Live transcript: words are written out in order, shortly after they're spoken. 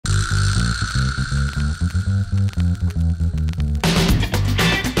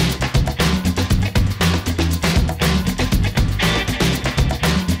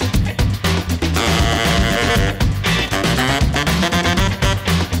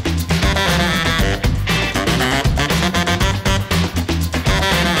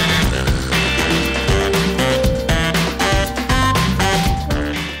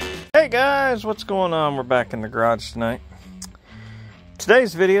guys, what's going on? We're back in the garage tonight.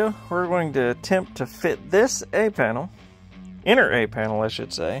 Today's video, we're going to attempt to fit this A-panel, inner A-panel I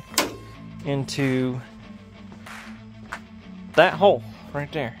should say, into that hole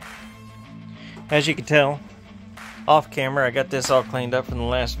right there. As you can tell, off camera I got this all cleaned up from the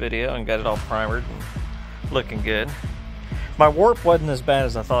last video and got it all primered and looking good. My warp wasn't as bad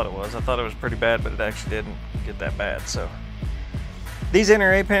as I thought it was. I thought it was pretty bad, but it actually didn't get that bad. So these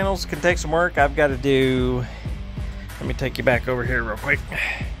inner A-panels can take some work. I've got to do, let me take you back over here real quick.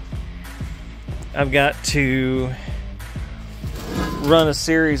 I've got to run a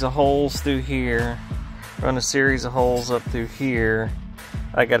series of holes through here, run a series of holes up through here.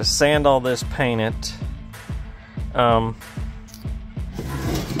 I got to sand all this, paint it,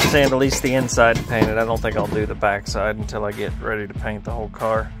 sand at least the inside and paint it. I don't think I'll do the back side until I get ready to paint the whole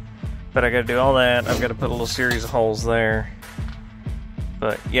car. But I got to do all that. I've got to put a little series of holes there.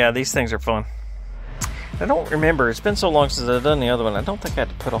 But yeah, these things are fun. I don't remember, it's been so long since I've done the other one. I don't think I had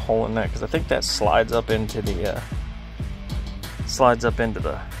to put a hole in that because I think that slides up into the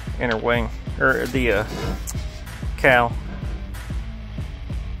inner wing, or the cowl.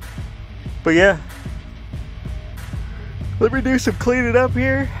 But yeah, let me do some cleaning up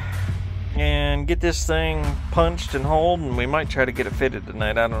here and get this thing punched and holed, and we might try to get it fitted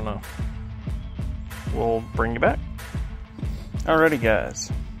tonight. I don't know. We'll bring you back. Alrighty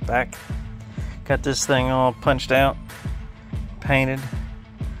guys, back. Got this thing all punched out, painted.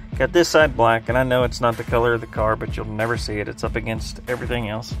 Got this side black, and I know it's not the color of the car, but you'll never see it. It's up against everything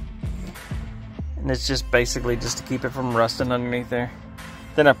else. And it's just basically just to keep it from rusting underneath there.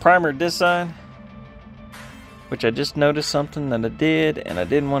 Then I primered this side, which I just noticed something that I did, and I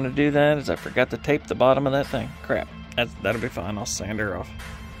didn't want to do that, is I forgot to tape the bottom of that thing. Crap, that'll be fine, I'll sand her off.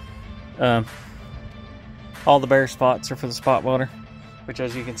 All the bare spots are for the spot welder, which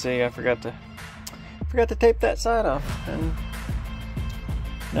as you can see, I forgot to tape that side off, and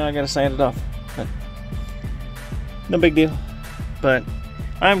now I gotta sand it off. But no big deal. But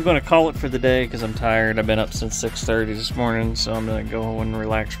I'm gonna call it for the day because I'm tired. I've been up since 6:30 this morning, so I'm gonna go and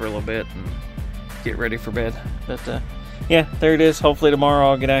relax for a little bit and get ready for bed. But yeah, there it is. Hopefully tomorrow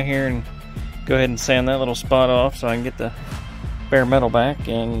I'll get out here and go ahead and sand that little spot off so I can get the bare metal back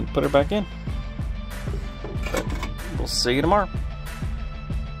and put it back in. But we'll see you tomorrow.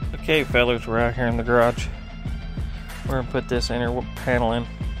 Okay fellas, we're out here in the garage. We're gonna put this inner panel in.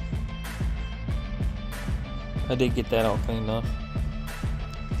 I did get that all cleaned off.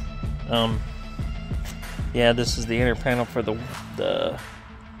 Yeah, this is the inner panel for the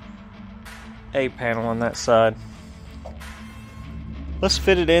A panel on that side. Let's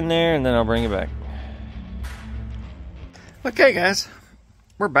fit it in there and then I'll bring it back. Okay guys,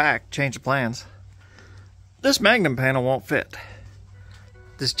 we're back. Change of plans. This Magnum panel won't fit.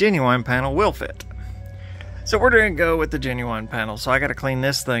 This Genuine panel will fit. So we're gonna go with the Genuine panel. So I gotta clean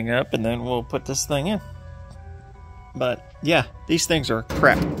this thing up and then we'll put this thing in. But yeah, these things are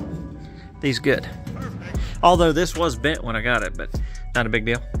crap. These good. Although this was bent when I got it, but not a big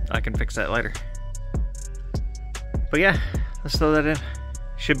deal. I can fix that later. But yeah, let's throw that in.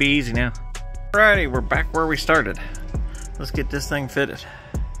 Should be easy now. Alrighty, we're back where we started. Let's get this thing fitted.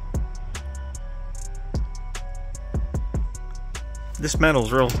 This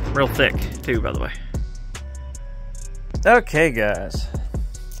metal's real thick too, by the way. Okay guys,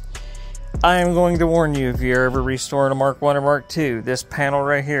 I am going to warn you, if you're ever restoring a Mark 1 or Mark 2, this panel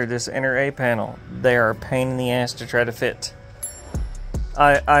right here, this inner A panel, they are a pain in the ass to try to fit.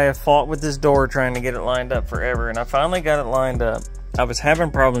 I have fought with this door trying to get it lined up forever, and I finally got it lined up. I was having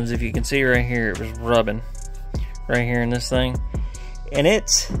problems. If you can see right here, it was rubbing right here in this thing, and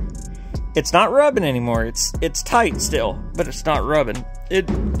it's not rubbing anymore. It's tight still, but it's not rubbing.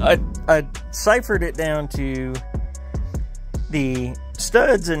 I ciphered it down to the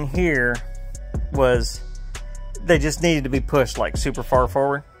studs in here they just needed to be pushed like super far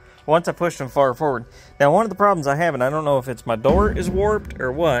forward. Once I pushed them far forward. Now one of the problems I have, and I don't know if it's my door is warped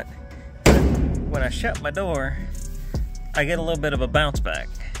or what, when I shut my door, I get a little bit of a bounce back.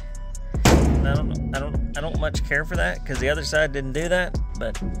 And I don't much care for that because the other side didn't do that,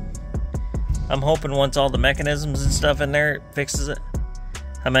 but I'm hoping once all the mechanisms and stuff in there fixes it.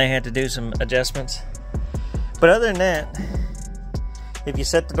 I may have to do some adjustments. But other than that, if you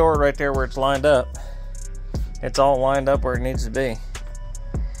set the door right there where it's lined up, it's all lined up where it needs to be.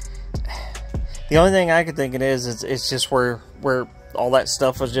 The only thing I could think it is it's just where all that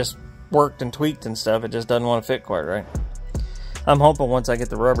stuff was just worked and tweaked and stuff. It just doesn't want to fit quite right. I'm hoping once I get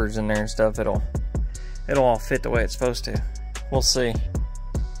the rubbers in there and stuff, it'll all fit the way it's supposed to. We'll see.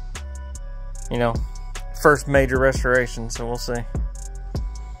 You know, first major restoration, so we'll see.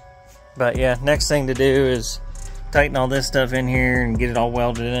 But yeah, next thing to do is tighten all this stuff in here and get it all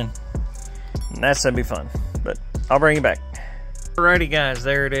welded in. And that's gonna be fun, but I'll bring it back. Alrighty guys,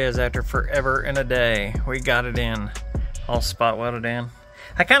 there it is. After forever and a day, we got it in, all spot welded in.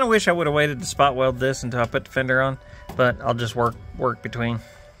 I kind of wish I would have waited to spot weld this until I put the fender on, but I'll just work between.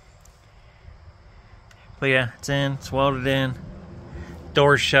 But yeah, it's in, it's welded in.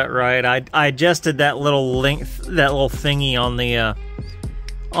 Door's shut right. I adjusted that little length, that little thingy on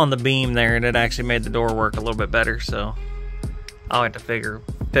the beam there, and it actually made the door work a little bit better. So I'll have to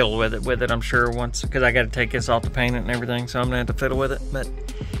fiddle with it. I'm sure once, because I got to take this off to paint it and everything. So I'm gonna have to fiddle with it. But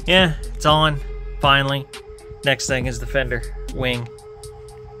yeah, it's on finally. Next thing is the fender wing.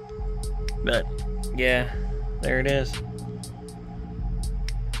 But yeah, there it is.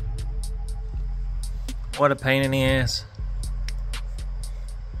 What a pain in the ass.